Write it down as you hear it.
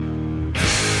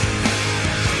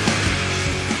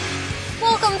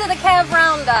Cav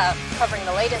Round-Up, covering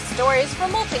the latest stories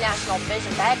from multinational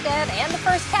Division-Baghdad and the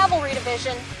 1st Cavalry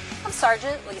Division. I'm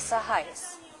Sergeant Lisa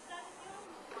Heise.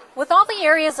 With all the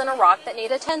areas in Iraq that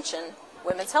need attention,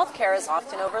 women's health care is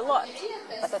often overlooked.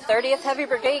 But the 30th Heavy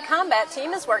Brigade Combat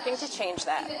Team is working to change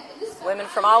that. Women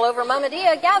from all over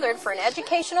Muhmadiyah gathered for an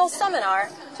educational seminar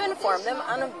to inform them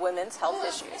on women's health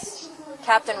issues.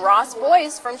 Captain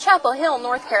Boyce from Chapel Hill,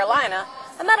 North Carolina,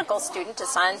 a medical student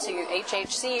assigned to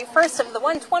HHC, 1st of the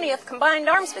 120th Combined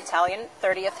Arms Battalion,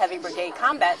 30th Heavy Brigade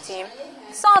Combat Team,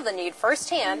 saw the need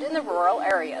firsthand in the rural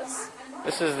areas.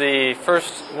 This is the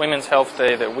first Women's Health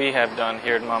Day that we have done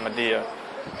here at Muhmadiyah.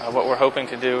 What we're hoping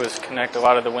to do is connect a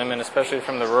lot of the women, especially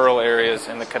from the rural areas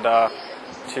in the Qadah,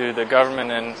 to the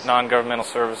government and non-governmental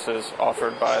services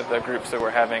offered by the groups that we're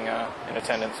having in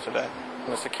attendance today.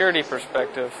 From a security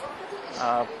perspective,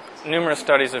 numerous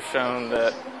studies have shown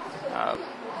that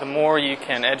the more you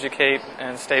can educate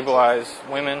and stabilize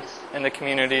women in the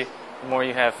community, the more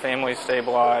you have families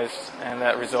stabilized, and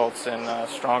that results in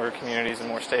stronger communities and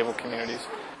more stable communities.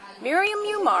 Miriam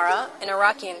Umara, an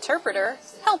Iraqi interpreter,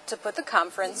 helped to put the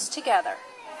conference together.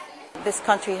 This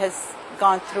country has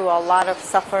gone through a lot of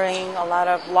suffering, a lot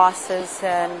of losses,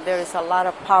 and there's a lot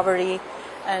of poverty.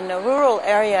 And the rural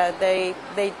area,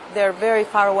 they're very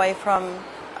far away from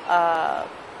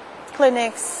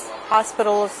clinics,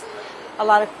 hospitals. A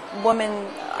lot of women,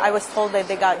 I was told that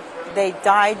they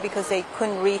died because they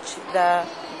couldn't reach the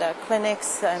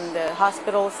clinics and the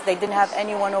hospitals. They didn't have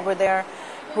anyone over there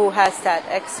who has that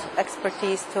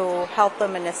expertise to help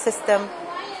them and assist them.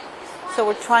 So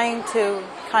we're trying to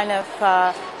kind of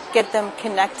get them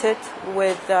connected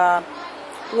with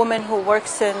women who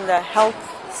works in the health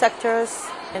sectors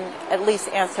and at least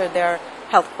answer their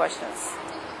health questions.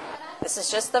 This is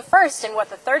just the first in what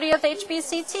the 30th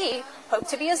HBCT hope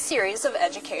to be a series of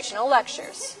educational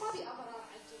lectures.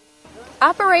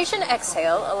 Operation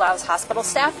Exhale allows hospital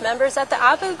staff members at the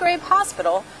Abu Ghraib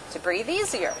hospital to breathe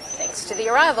easier thanks to the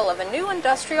arrival of a new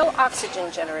industrial oxygen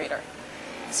generator.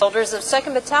 Soldiers of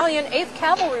 2nd Battalion, 8th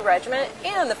Cavalry Regiment,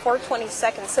 and the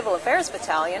 422nd Civil Affairs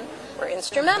Battalion were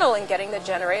instrumental in getting the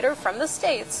generator from the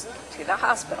States to the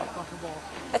hospital.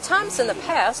 At times in the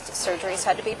past, surgeries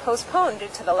had to be postponed due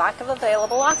to the lack of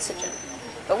available oxygen.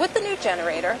 But with the new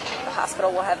generator, the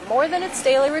hospital will have more than its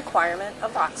daily requirement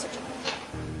of oxygen.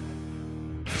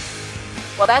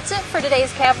 Well, that's it for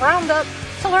today's Cav Roundup.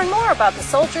 To learn more about the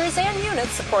soldiers and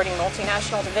units supporting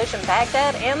multinational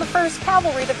Division-Baghdad and the 1st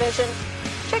Cavalry Division,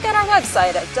 check out our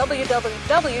website at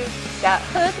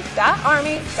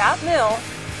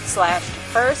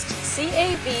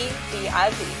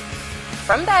www.hood.army.mil/1stcavdiv.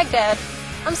 From Baghdad,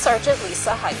 I'm Sergeant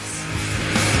Lisa Heise.